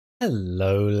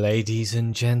Hello ladies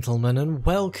and gentlemen, and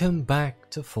welcome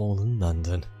back to Fallen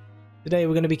London. Today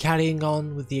we're going to be carrying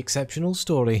on with the exceptional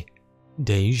story,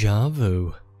 Déjà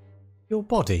Vu. Your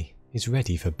body is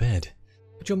ready for bed,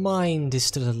 but your mind is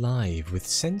still alive with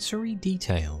sensory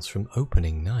details from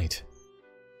opening night.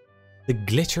 The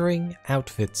glittering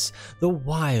outfits, the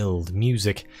wild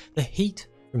music, the heat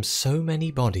from so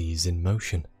many bodies in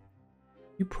motion.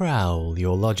 You prowl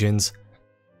your lodgings.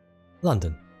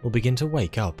 London will begin to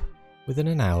wake up within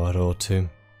an hour or two.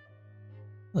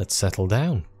 Let's settle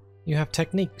down. You have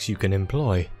techniques you can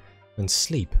employ, and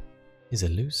sleep is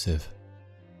elusive.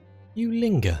 You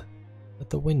linger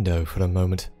at the window for a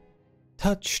moment,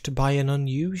 touched by an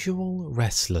unusual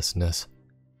restlessness.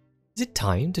 Is it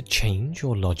time to change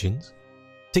your lodgings?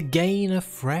 To gain a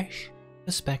fresh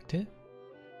perspective?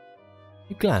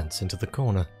 You glance into the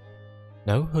corner.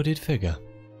 No hooded figure.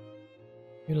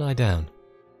 You lie down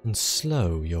and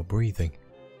slow your breathing.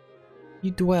 You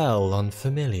dwell on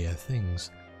familiar things,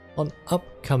 on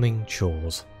upcoming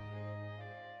chores.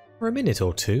 For a minute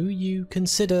or two, you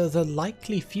consider the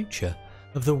likely future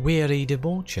of the weary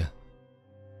debaucher.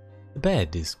 The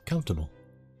bed is comfortable.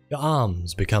 Your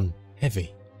arms become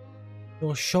heavy.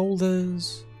 Your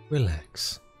shoulders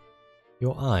relax.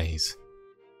 Your eyes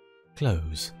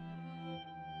close.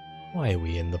 Why are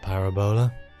we in the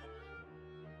parabola?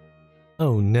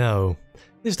 Oh no,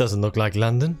 this doesn't look like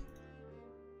London.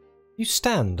 You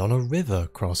stand on a river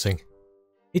crossing,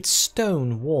 its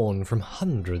stone worn from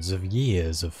hundreds of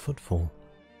years of footfall.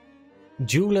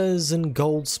 Jewellers and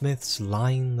goldsmiths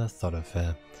line the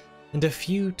thoroughfare, and a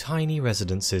few tiny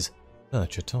residences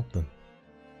perch atop them.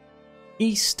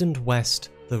 East and west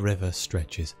the river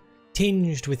stretches,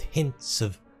 tinged with hints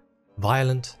of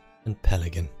Violent and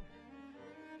Pelican.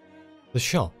 The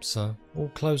shops are all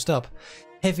closed up.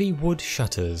 Heavy wood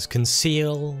shutters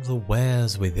conceal the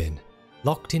wares within,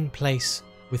 locked in place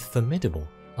with formidable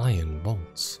iron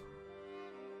bolts.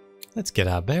 Let's get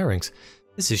our bearings.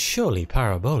 This is surely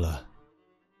parabola.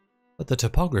 But the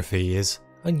topography is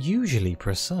unusually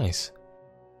precise.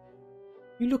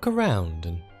 You look around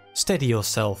and steady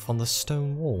yourself on the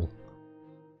stone wall.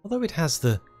 Although it has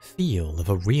the feel of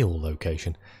a real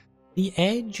location, the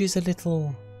edge is a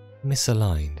little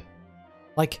misaligned,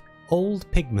 like old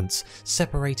pigments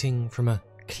separating from a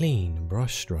clean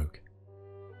brushstroke.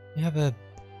 You have a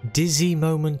dizzy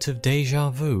moment of déjà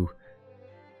vu.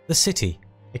 The city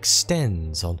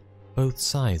extends on both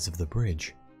sides of the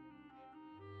bridge.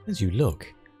 As you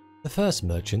look, the first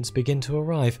merchants begin to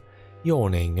arrive,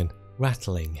 yawning and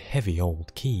rattling heavy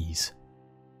old keys.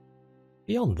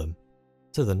 Beyond them,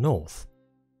 to the north,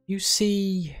 you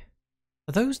see...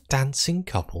 Are those dancing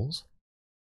couples?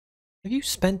 Have you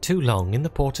spent too long in the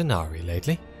Portinari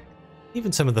lately?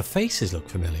 Even some of the faces look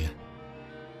familiar.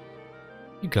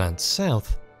 You glance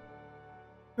south.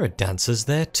 There are dancers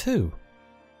there too.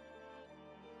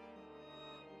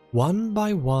 One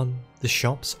by one, the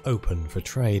shops open for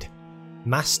trade.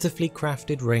 Masterfully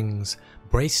crafted rings,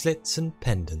 bracelets and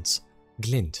pendants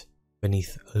glint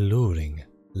beneath alluring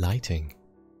lighting.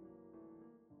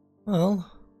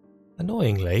 Well,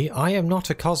 annoyingly, I am not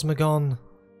a cosmogon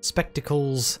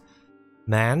spectacles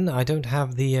man. I don't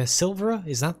have the silverer.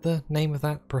 Is that the name of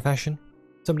that profession?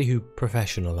 Somebody who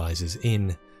professionalizes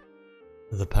in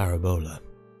the parabola.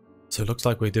 So it looks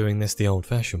like we're doing this the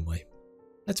old-fashioned way.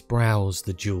 Let's browse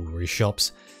the jewellery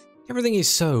shops. Everything is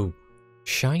so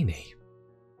shiny.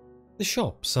 The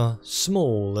shops are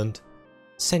small and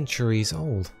centuries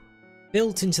old,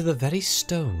 built into the very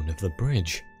stone of the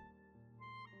bridge.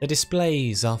 The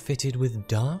displays are fitted with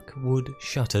dark wood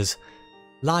shutters.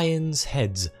 Lions'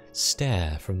 heads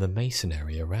stare from the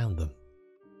masonry around them.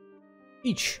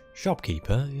 Each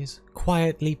shopkeeper is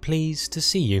quietly pleased to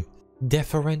see you,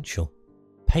 deferential,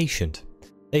 patient.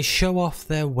 They show off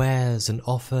their wares and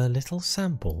offer little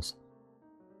samples.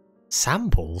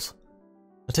 Samples?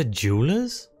 At a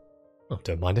jeweller's? Oh,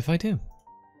 don't mind if I do.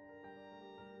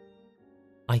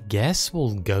 I guess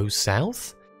we'll go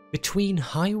south, between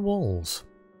high walls.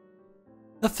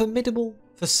 A formidable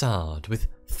facade with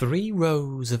 3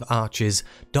 rows of arches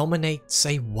dominates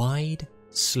a wide,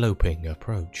 sloping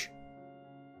approach.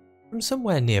 From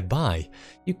somewhere nearby,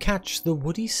 you catch the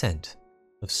woody scent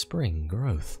of spring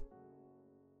growth.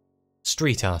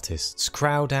 Street artists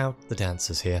crowd out the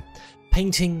dancers here,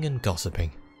 painting and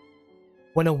gossiping.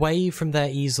 When away from their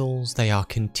easels, they are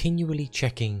continually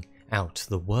checking out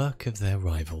the work of their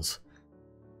rivals.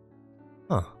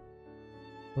 Huh.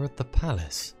 We're at the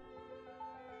palace.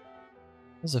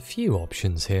 There's a few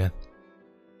options here.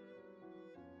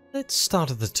 Let's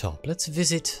start at the top. Let's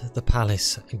visit the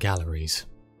palace galleries.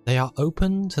 They are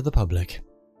open to the public.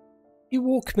 You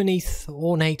walk beneath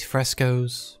ornate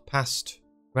frescoes, past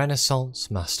Renaissance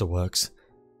masterworks.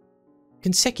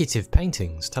 Consecutive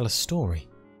paintings tell a story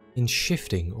in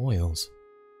shifting oils.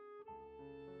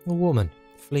 A woman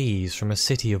flees from a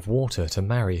city of water to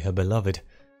marry her beloved.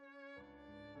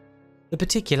 The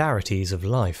particularities of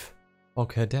life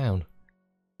bog her down.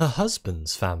 Her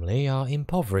husband's family are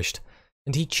impoverished,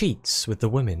 and he cheats with the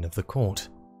women of the court.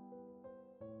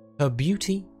 Her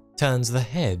beauty turns the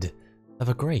head of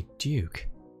a great duke,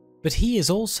 but he is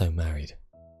also married.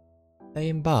 They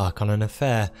embark on an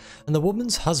affair, and the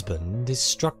woman's husband is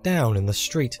struck down in the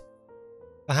street,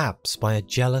 perhaps by a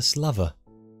jealous lover,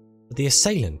 but the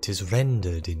assailant is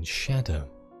rendered in shadow.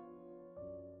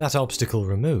 That obstacle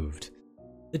removed,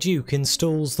 the Duke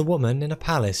installs the woman in a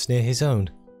palace near his own.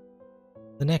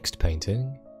 The next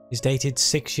painting is dated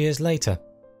 6 years later.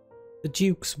 The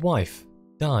Duke's wife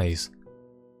dies,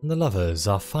 and the lovers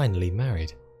are finally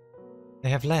married. They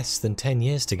have less than 10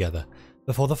 years together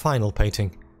before the final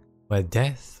painting, where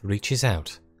death reaches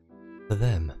out for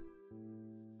them.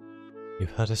 You've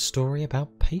heard a story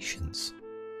about patience.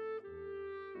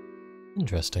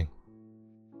 Interesting.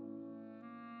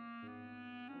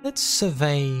 Let's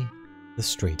survey the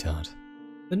street art.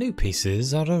 The new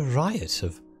pieces are a riot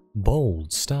of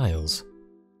bold styles.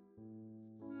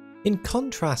 In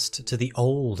contrast to the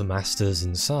old masters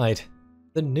inside,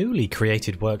 the newly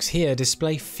created works here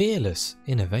display fearless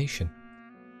innovation.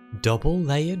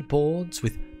 Double-layered boards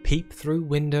with peep-through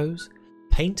windows,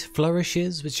 paint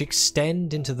flourishes which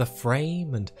extend into the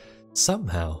frame and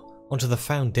somehow onto the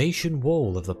foundation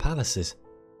wall of the palaces.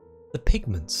 The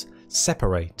pigments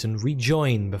separate and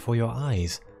rejoin before your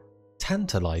eyes,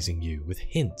 tantalizing you with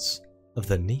hints of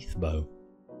the Neathbow.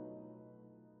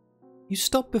 You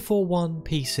stop before one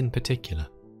piece in particular.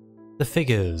 The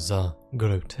figures are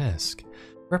grotesque,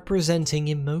 representing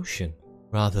emotion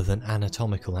rather than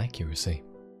anatomical accuracy.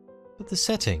 But the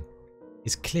setting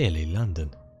is clearly London,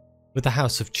 with the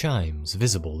House of Chimes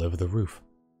visible over the roof.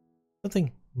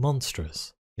 Something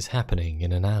monstrous is happening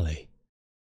in an alley.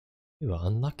 You are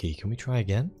unlucky. Can we try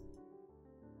again?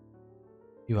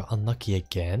 You are unlucky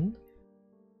again?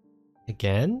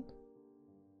 Again?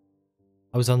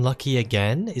 I was unlucky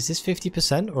again? Is this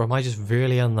 50% or am I just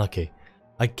really unlucky?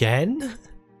 Again?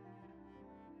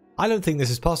 I don't think this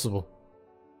is possible.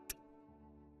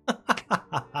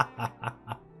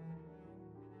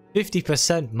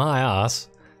 50% my ass.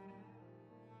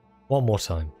 One more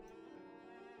time.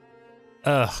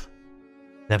 Ugh.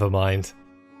 Never mind.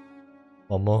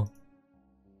 One more.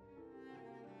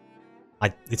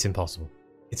 It's impossible.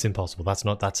 It's impossible. That's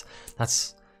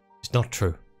just not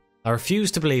true. I refuse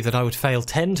to believe that I would fail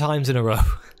 10 times in a row.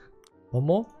 One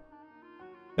more?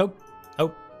 Nope.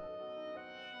 Oh.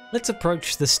 Let's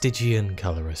approach the Stygian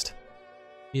colorist.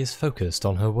 She is focused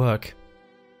on her work.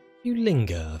 You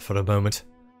linger for a moment,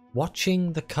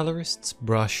 watching the colorist's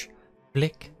brush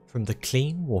flick from the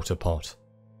clean water pot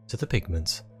to the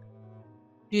pigments.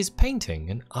 She is painting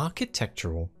an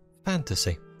architectural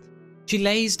fantasy. She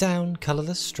lays down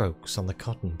colorless strokes on the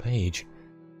cotton page,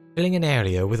 filling an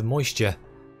area with moisture.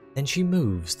 Then she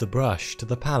moves the brush to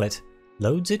the palette,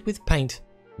 loads it with paint,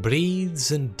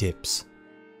 breathes and dips.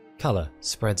 Colour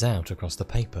spreads out across the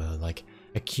paper like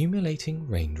accumulating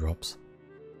raindrops.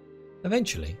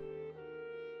 Eventually,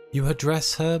 you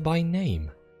address her by name.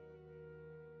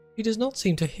 She does not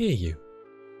seem to hear you.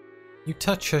 You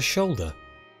touch her shoulder.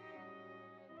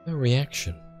 No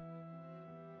reaction.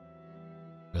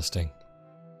 Interesting.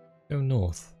 Go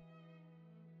north.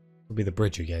 Will be the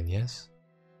bridge again, yes?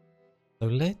 So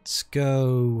let's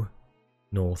go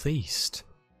northeast,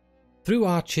 through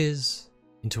arches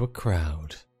into a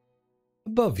crowd.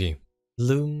 Above you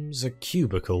looms a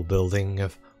cubicle building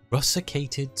of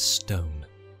rusticated stone.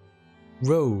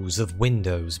 Rows of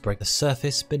windows break the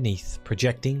surface beneath,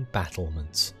 projecting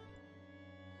battlements.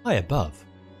 High above,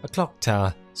 a clock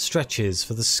tower stretches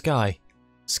for the sky,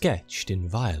 sketched in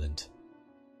violet.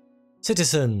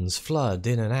 Citizens flood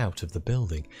in and out of the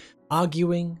building,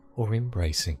 arguing or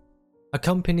embracing,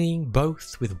 accompanying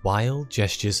both with wild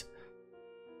gestures.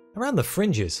 Around the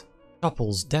fringes,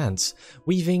 couples dance,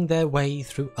 weaving their way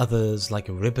through others like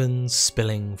ribbons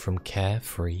spilling from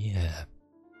carefree air.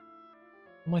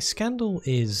 My scandal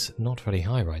is not very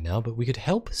high right now, but we could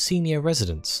help senior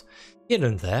residents. Here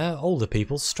and there, older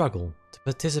people struggle to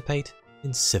participate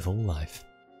in civil life.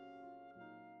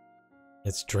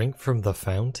 Let's drink from the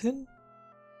fountain?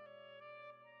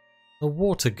 A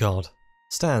water god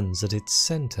stands at its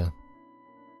center.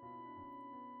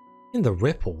 In the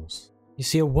ripples, you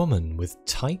see a woman with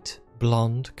tight,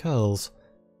 blonde curls,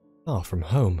 far from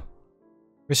home.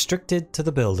 Restricted to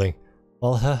the building,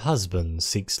 while her husband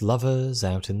seeks lovers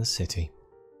out in the city.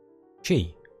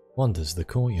 She wanders the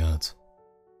courtyards.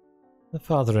 The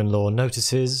father-in-law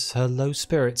notices her low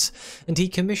spirits, and he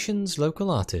commissions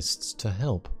local artists to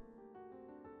help.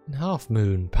 In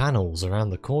half-moon panels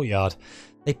around the courtyard,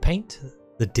 they paint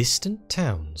the distant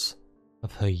towns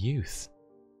of her youth.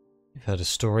 You've heard a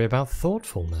story about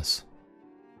thoughtfulness.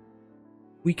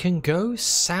 We can go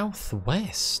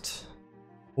southwest,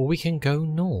 or we can go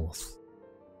north.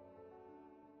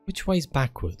 Which way's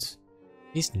backwards?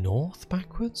 Is north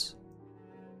backwards?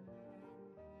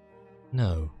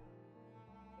 No.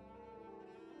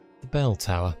 The bell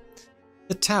tower.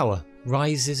 The tower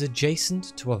rises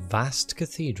adjacent to a vast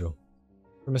cathedral.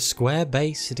 From a square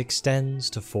base, it extends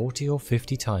to 40 or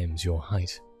 50 times your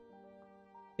height.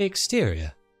 The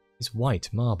exterior is white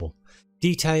marble,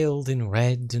 detailed in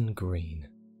red and green.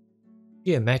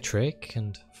 Geometric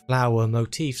and flower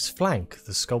motifs flank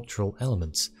the sculptural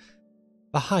elements.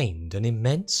 Behind, an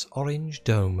immense orange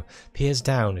dome peers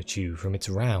down at you from its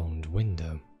round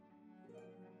window.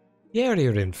 The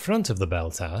area in front of the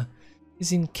bell tower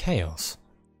is in chaos.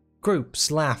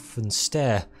 Groups laugh and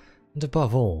stare, and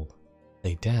above all,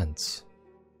 they dance.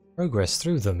 Progress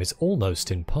through them is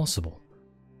almost impossible.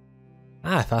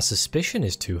 If our suspicion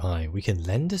is too high, we can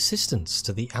lend assistance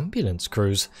to the ambulance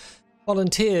crews.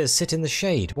 Volunteers sit in the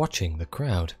shade, watching the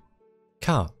crowd.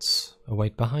 Carts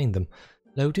await behind them,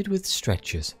 loaded with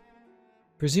stretchers.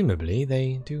 Presumably,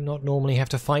 they do not normally have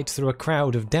to fight through a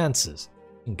crowd of dancers.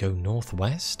 And go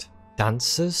northwest?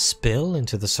 Dancers spill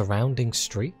into the surrounding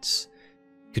streets?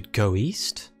 Could go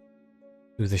east?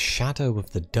 Through the shadow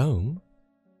of the dome?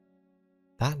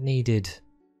 That needed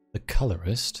the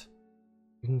colorist.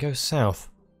 We can go south,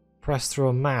 press through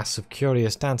a mass of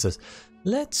curious dancers.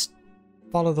 Let's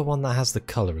follow the one that has the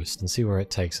colorist and see where it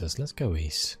takes us. Let's go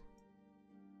east.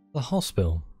 The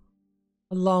hospital.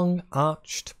 A long,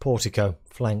 arched portico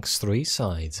flanks three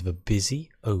sides of a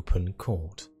busy, open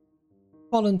court.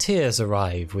 Volunteers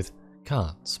arrive with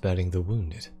carts bearing the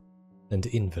wounded and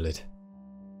invalid.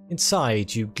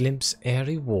 Inside, you glimpse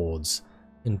airy wards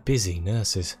and busy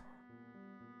nurses.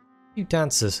 Few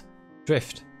dancers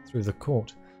drift through the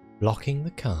court, blocking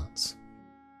the carts.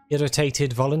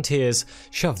 Irritated volunteers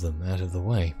shove them out of the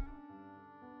way.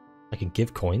 I can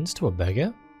give coins to a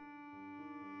beggar.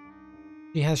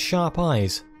 She has sharp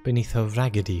eyes beneath her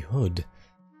raggedy hood.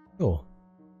 Sure.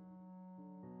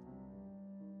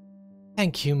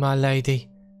 Thank you, my lady,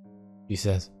 she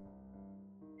says.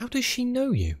 How does she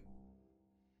know you?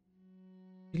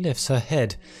 She lifts her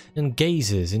head and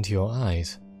gazes into your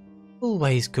eyes.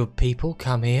 Always good people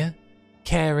come here,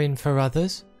 caring for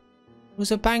others. It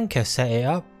was a banker set it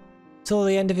up. Saw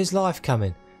the end of his life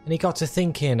coming, and he got to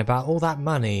thinking about all that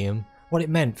money and what it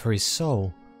meant for his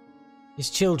soul.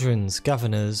 His children's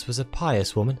governess was a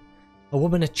pious woman, a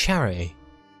woman of charity.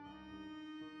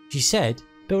 She said,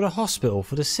 build a hospital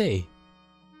for the city.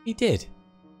 He did,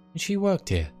 and she worked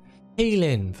here,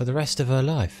 healing for the rest of her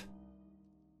life.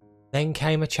 Then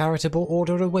came a charitable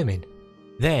order of women,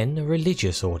 then a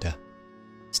religious order.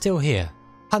 Still here,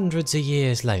 hundreds of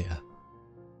years later.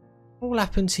 What will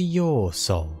happen to your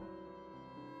soul?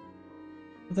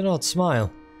 With an odd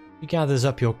smile, she gathers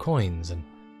up your coins and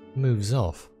moves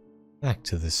off, back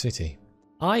to the city.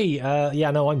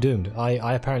 I'm doomed.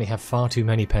 I apparently have far too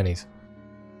many pennies.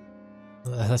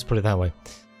 Let's put it that way.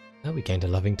 We gained a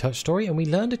loving touch story, and we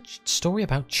learned a story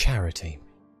about charity.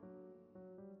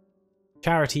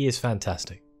 Charity is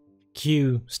fantastic.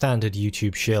 Cue standard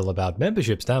YouTube shill about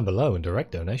memberships down below and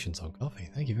direct donations on coffee.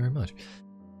 Thank you very much.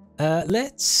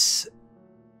 Let's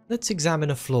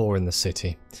examine a flaw in the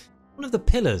city. One of the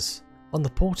pillars on the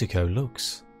portico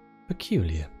looks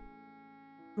peculiar.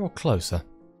 Draw closer.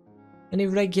 An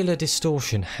irregular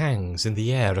distortion hangs in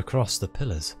the air across the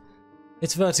pillars.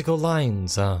 Its vertical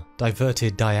lines are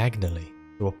diverted diagonally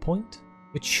to a point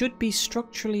which should be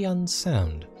structurally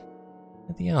unsound,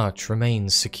 and the arch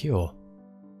remains secure.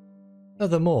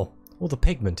 Furthermore, all the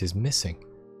pigment is missing.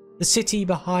 The city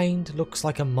behind looks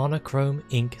like a monochrome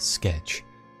ink sketch,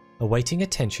 awaiting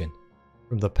attention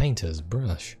from the painter's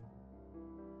brush.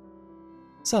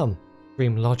 Some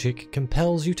dream logic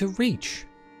compels you to reach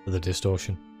for the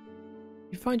distortion.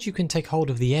 You find you can take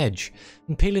hold of the edge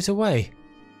and peel it away,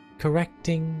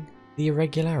 correcting the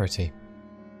irregularity.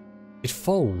 It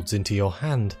folds into your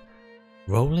hand,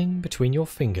 rolling between your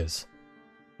fingers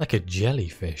like a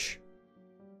jellyfish.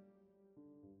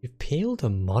 You've peeled a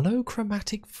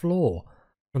monochromatic flaw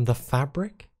from the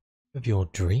fabric of your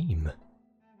dream.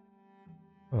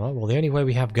 Alright, well the only way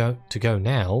we have to go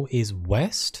now is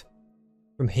west.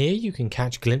 From here you can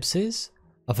catch glimpses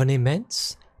of an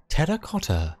immense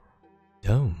terracotta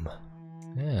dome.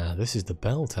 Yeah, this is the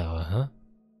bell tower, huh?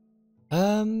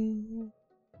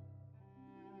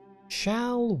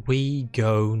 Shall we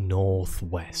go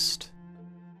northwest?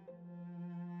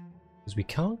 Because we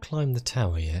can't climb the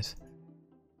tower yet.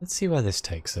 Let's see where this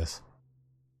takes us.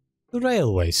 The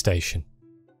railway station.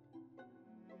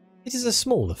 It is a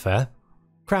small affair,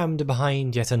 crammed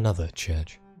behind yet another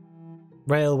church.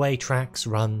 Railway tracks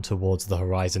run towards the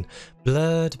horizon,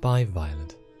 blurred by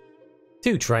violet.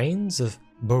 2 trains of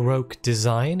Baroque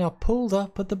design are pulled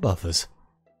up at the buffers.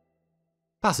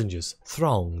 Passengers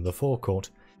throng the forecourt.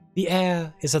 The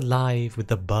air is alive with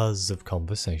the buzz of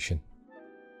conversation.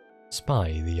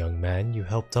 Spy the young man you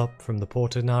helped up from the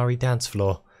Portinari dance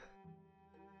floor.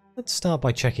 Let's start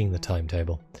by checking the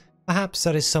timetable. Perhaps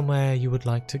that is somewhere you would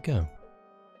like to go.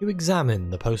 You examine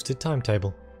the posted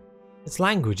timetable. Its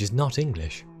language is not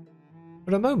English.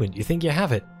 For a moment you think you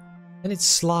have it, then it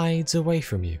slides away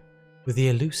from you with the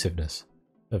elusiveness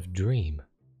of dream.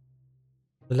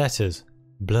 The letters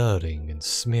blurring and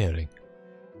smearing.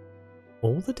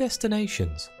 All the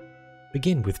destinations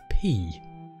begin with P.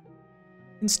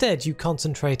 Instead, you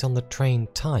concentrate on the train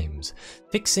times,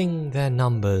 fixing their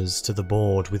numbers to the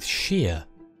board with sheer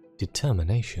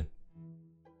determination.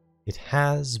 It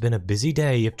has been a busy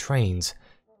day of trains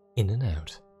in and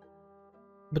out.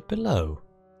 But below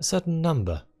a certain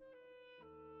number,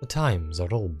 the times are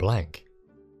all blank.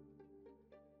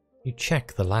 You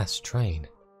check the last train.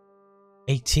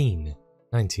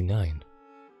 1899.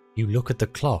 You look at the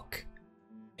clock.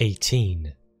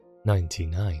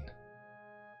 1899.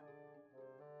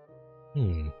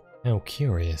 How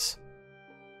curious.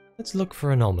 Let's look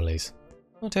for anomalies.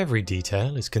 Not every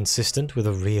detail is consistent with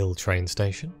a real train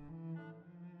station.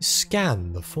 You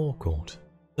scan the forecourt.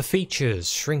 The features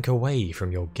shrink away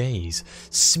from your gaze,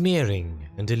 smearing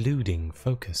and eluding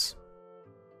focus.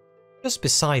 Just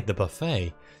beside the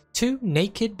buffet, 2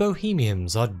 naked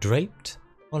bohemians are draped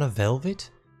on a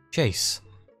velvet chaise.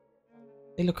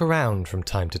 They look around from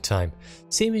time to time,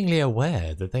 seemingly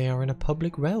aware that they are in a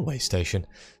public railway station,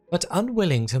 but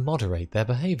unwilling to moderate their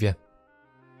behaviour.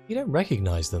 You don't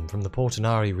recognise them from the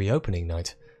Portinari reopening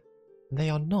night. They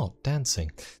are not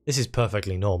dancing. This is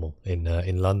perfectly normal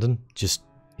in London. Just,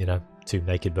 2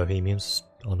 naked bohemians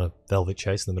on a velvet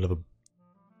chaise in the middle of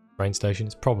a train station.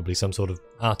 It's probably some sort of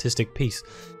artistic piece.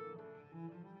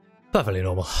 Perfectly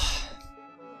normal.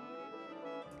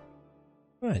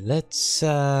 Right, let's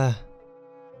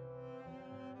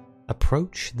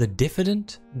approach the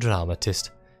diffident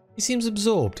dramatist. He seems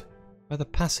absorbed by the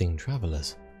passing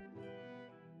travellers.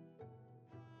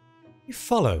 You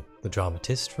follow the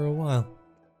dramatist for a while.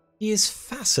 He is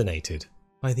fascinated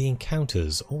by the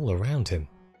encounters all around him.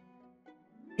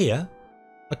 Here,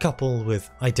 a couple with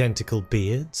identical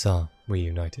beards are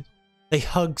reunited. They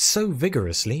hug so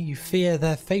vigorously you fear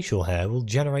their facial hair will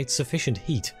generate sufficient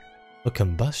heat for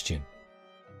combustion.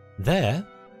 There,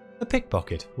 a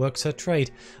pickpocket works her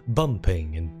trade,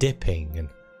 bumping and dipping and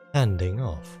handing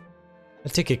off. A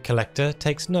ticket collector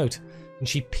takes note, and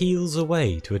she peels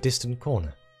away to a distant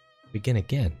corner to begin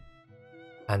again.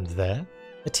 And there,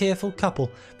 a tearful couple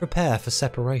prepare for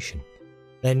separation,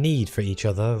 their need for each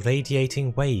other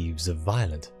radiating waves of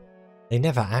violet. They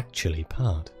never actually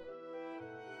part.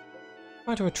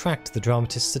 Try to attract the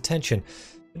dramatist's attention,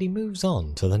 but he moves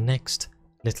on to the next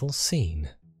little scene.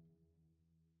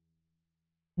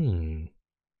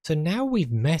 So now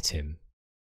we've met him.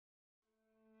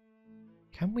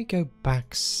 Can we go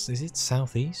back? Is it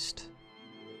southeast?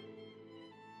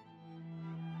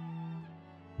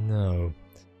 No.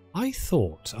 I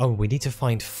thought, we need to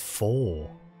find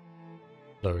 4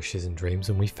 flourishes and dreams,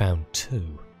 and we found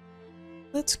 2.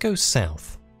 Let's go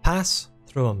south. Pass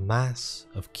through a mass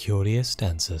of curious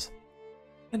dancers.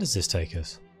 Where does this take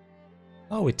us?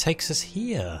 Oh, it takes us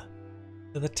here,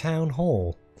 to the town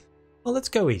hall. Well, let's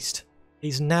go east.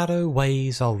 These narrow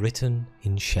ways are written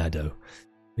in shadow.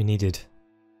 We needed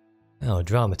our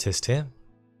dramatist here.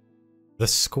 The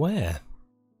square.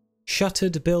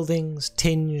 Shuttered buildings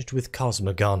tinged with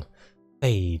cosmogon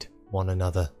fade one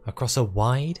another across a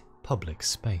wide public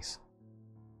space.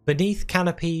 Beneath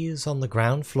canopies on the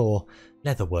ground floor,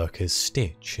 leatherworkers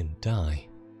stitch and dye.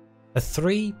 A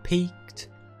 3-peaked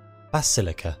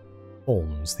basilica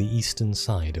forms the eastern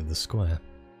side of the square.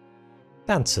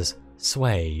 Dancers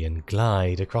sway and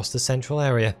glide across the central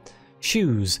area,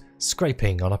 shoes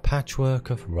scraping on a patchwork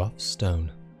of rough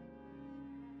stone.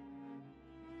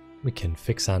 We can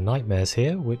fix our nightmares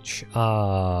here, which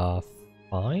are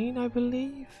fine, I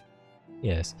believe?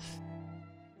 Yes.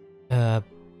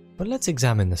 But let's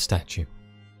examine the statue.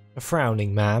 A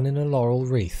frowning man in a laurel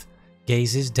wreath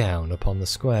gazes down upon the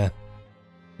square.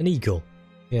 An eagle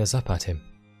peers up at him,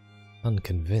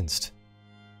 unconvinced.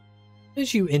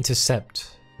 As you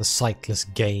intercept the sightless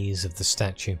gaze of the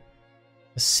statue,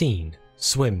 a scene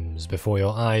swims before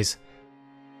your eyes.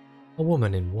 A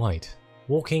woman in white,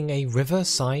 walking a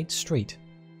riverside street.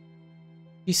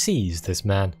 She sees this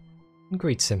man and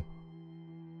greets him.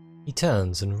 He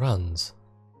turns and runs.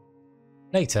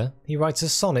 Later, he writes a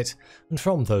sonnet, and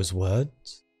from those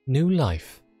words, new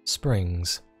life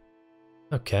springs.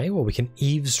 Okay, well, we can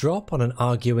eavesdrop on an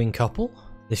arguing couple.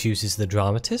 This uses the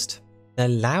dramatist. Their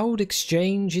loud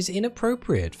exchange is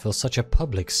inappropriate for such a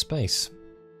public space.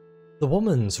 The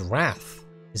woman's wrath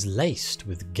is laced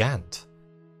with Gant.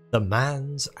 The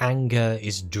man's anger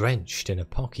is drenched in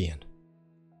Epochian.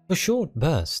 For short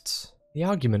bursts, the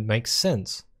argument makes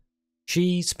sense.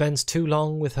 She spends too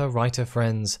long with her writer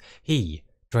friends. He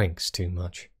drinks too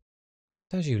much.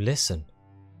 But as you listen,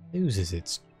 it loses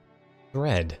its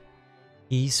thread.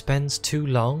 He spends too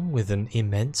long with an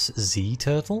immense Z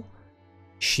turtle.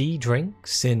 She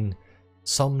drinks in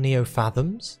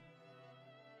somniofathoms.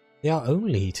 They are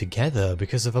only together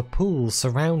because of a pool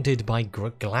surrounded by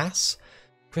glass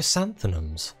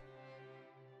chrysanthemums.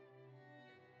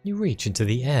 You reach into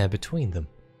the air between them.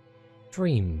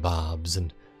 Dream barbs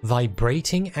and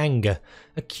vibrating anger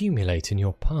accumulate in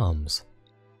your palms.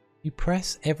 You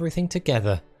press everything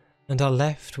together and are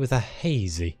left with a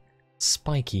hazy,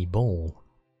 spiky ball.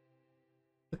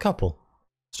 The couple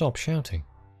stop shouting.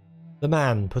 The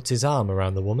man puts his arm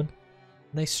around the woman,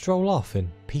 and they stroll off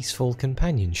in peaceful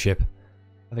companionship.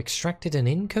 Have extracted an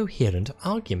incoherent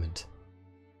argument.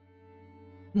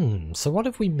 So what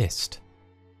have we missed?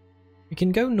 We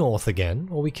can go north again,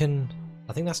 or we can...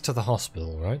 I think that's to the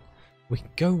hospital, right? We can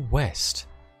go west.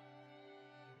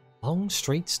 Long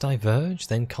streets diverge,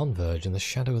 then converge in the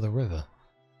shadow of the river.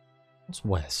 What's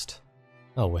west?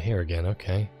 Oh, we're here again,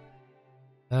 okay.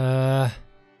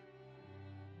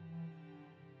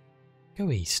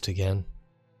 Go east again.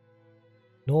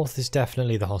 North is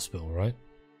definitely the hospital, right?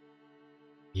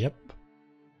 Yep.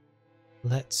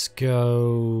 Let's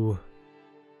go...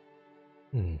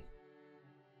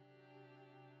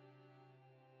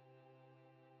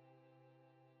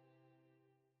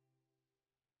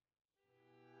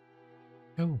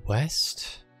 Go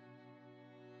west?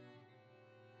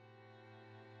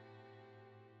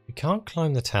 We can't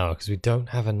climb the tower because we don't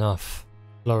have enough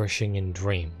flourishing in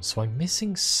dreams, so I'm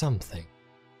missing something.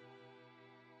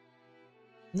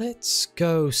 Let's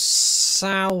go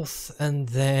south and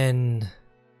then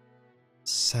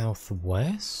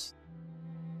southwest?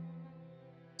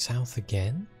 South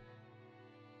again?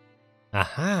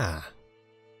 Aha!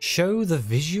 Show the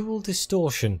visual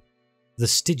distortion. The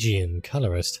Stygian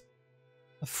colorist.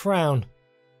 A frown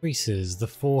creases the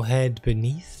forehead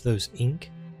beneath those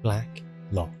ink-black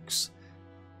locks.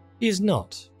 She is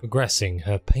not progressing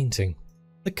her painting.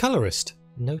 The colorist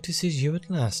notices you at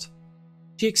last.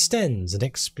 She extends an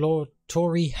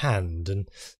exploratory hand and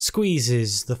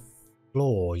squeezes the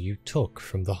floor you took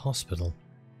from the hospital,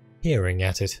 peering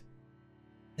at it.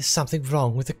 There's something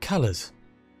wrong with the colors.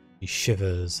 She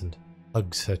shivers and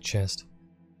hugs her chest.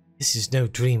 This is no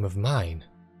dream of mine.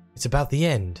 It's about the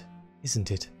end,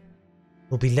 isn't it?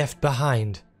 We'll be left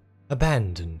behind,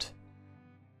 abandoned.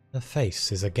 Her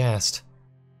face is aghast.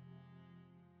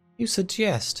 You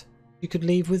suggest she could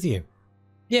leave with you?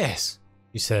 Yes,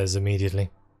 she says immediately.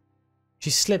 She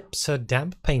slips her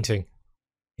damp painting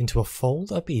into a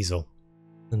fold-up easel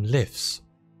and lifts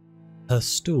her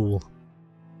stool.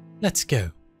 Let's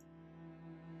go.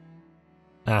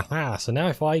 Aha, so now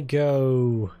if I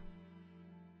go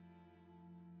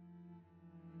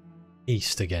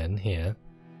east again here,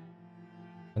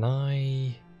 can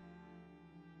I...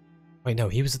 Wait, no,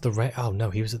 he was at the oh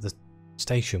no, he was at the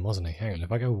station, wasn't he? Hang on,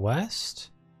 if I go west?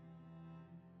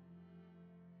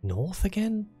 North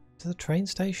again? To the train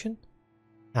station?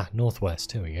 Ah,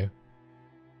 northwest, here we go.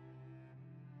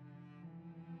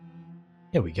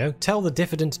 Here we go. Tell the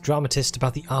diffident dramatist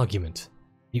about the argument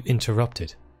you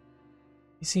interrupted.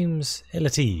 He seems ill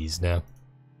at ease now.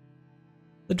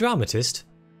 The dramatist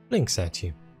blinks at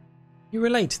you. You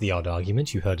relate the odd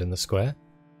argument you heard in the square.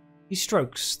 He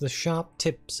strokes the sharp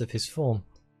tips of his form.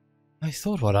 I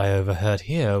thought what I overheard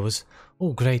here was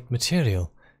all great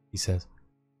material, he says.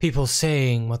 People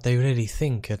saying what they really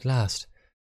think at last,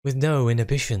 with no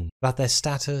inhibition about their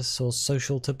status or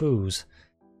social taboos.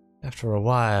 After a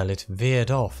while it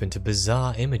veered off into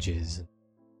bizarre images,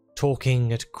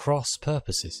 talking at cross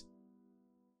purposes.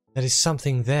 There is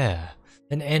something there,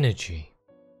 an energy,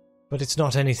 but it's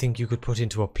not anything you could put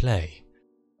into a play.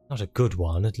 Not a good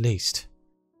one, at least.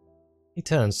 He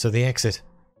turns to the exit.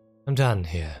 I'm done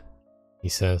here, he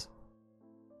says.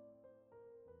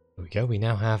 There we go, we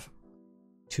now have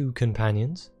 2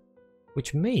 companions,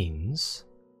 which means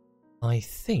I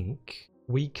think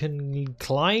we can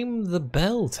climb the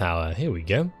bell tower. Here we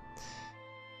go.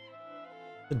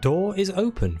 The door is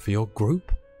open for your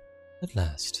group at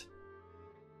last.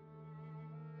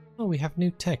 Oh, we have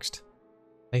new text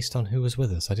based on who was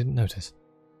with us. I didn't notice.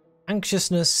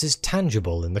 Anxiousness is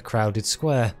tangible in the crowded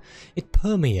square. It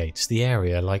permeates the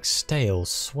area like stale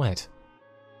sweat.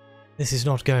 This is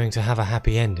not going to have a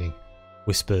happy ending,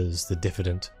 whispers the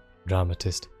diffident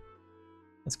dramatist.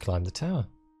 Let's climb the tower.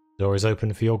 The door is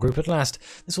open for your group at last.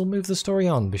 This will move the story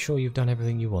on. Be sure you've done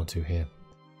everything you want to here.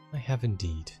 I have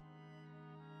indeed.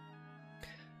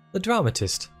 The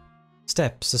dramatist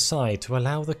steps aside to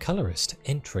allow the colorist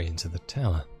entry into the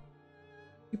tower.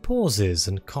 He pauses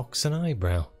and cocks an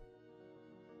eyebrow.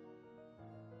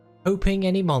 Hoping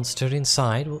any monster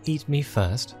inside will eat me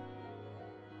first.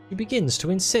 She begins to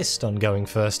insist on going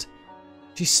first.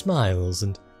 She smiles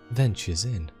and ventures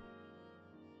in.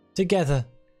 Together,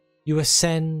 you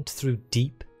ascend through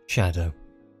deep shadow.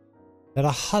 There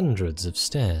are hundreds of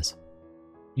stairs.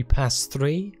 You pass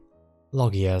 3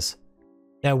 loggias,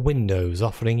 their windows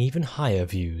offering even higher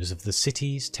views of the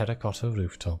city's terracotta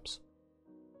rooftops.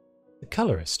 The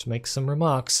colorist makes some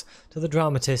remarks to the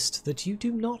dramatist that you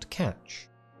do not catch.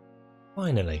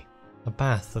 Finally, a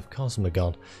bath of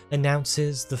cosmogon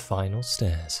announces the final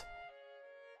stairs.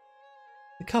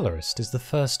 The colorist is the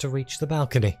first to reach the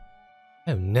balcony.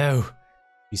 Oh no,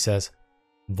 she says,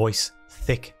 voice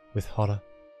thick with horror.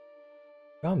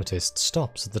 The dramatist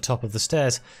stops at the top of the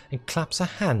stairs and claps a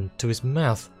hand to his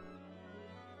mouth.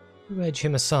 You edge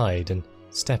him aside and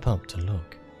step up to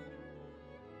look.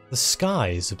 The sky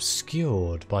is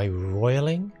obscured by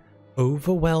roiling,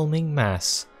 overwhelming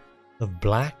mass of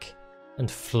black and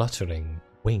fluttering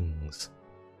wings.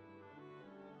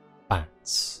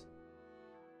 Bats.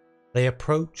 They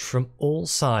approach from all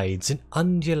sides,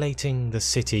 undulating the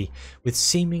city with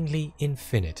seemingly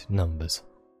infinite numbers.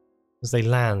 As they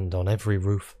land on every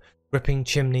roof, gripping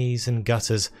chimneys and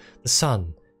gutters, the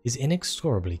sun is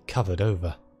inexorably covered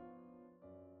over.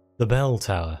 The bell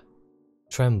tower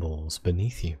trembles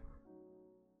beneath you.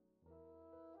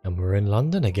 And we're in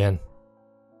London again.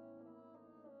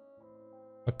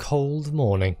 A cold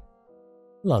morning.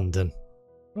 London.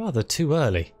 Rather too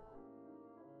early.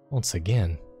 Once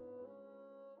again.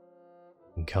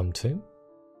 You can come to?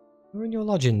 You're in your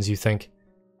lodgings, you think.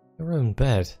 Your own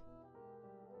bed.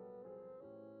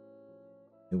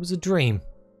 It was a dream.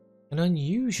 An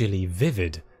unusually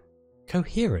vivid,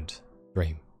 coherent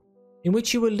dream, in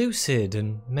which you were lucid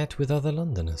and met with other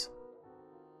Londoners.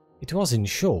 It was, in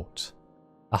short,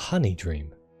 a honey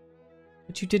dream.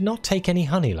 But you did not take any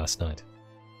honey last night.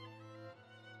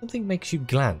 Something makes you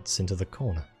glance into the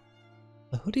corner.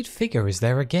 The hooded figure is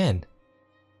there again.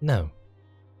 No.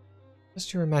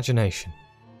 Just your imagination.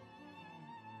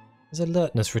 As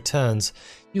alertness returns,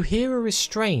 you hear a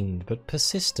restrained but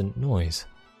persistent noise.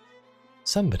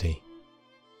 Somebody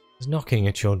is knocking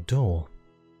at your door.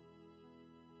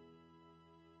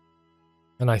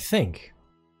 And I think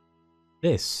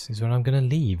this is where I'm going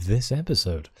to leave this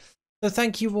episode. So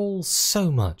thank you all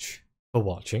so much for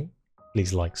watching.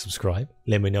 Please like, subscribe,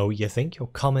 let me know what you think. Your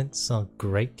comments are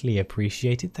greatly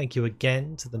appreciated. Thank you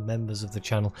again to the members of the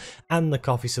channel and the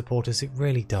coffee supporters. It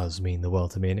really does mean the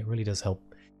world to me, and it really does help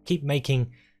keep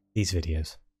making these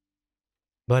videos.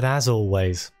 But as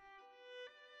always,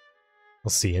 I'll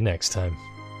see you next time.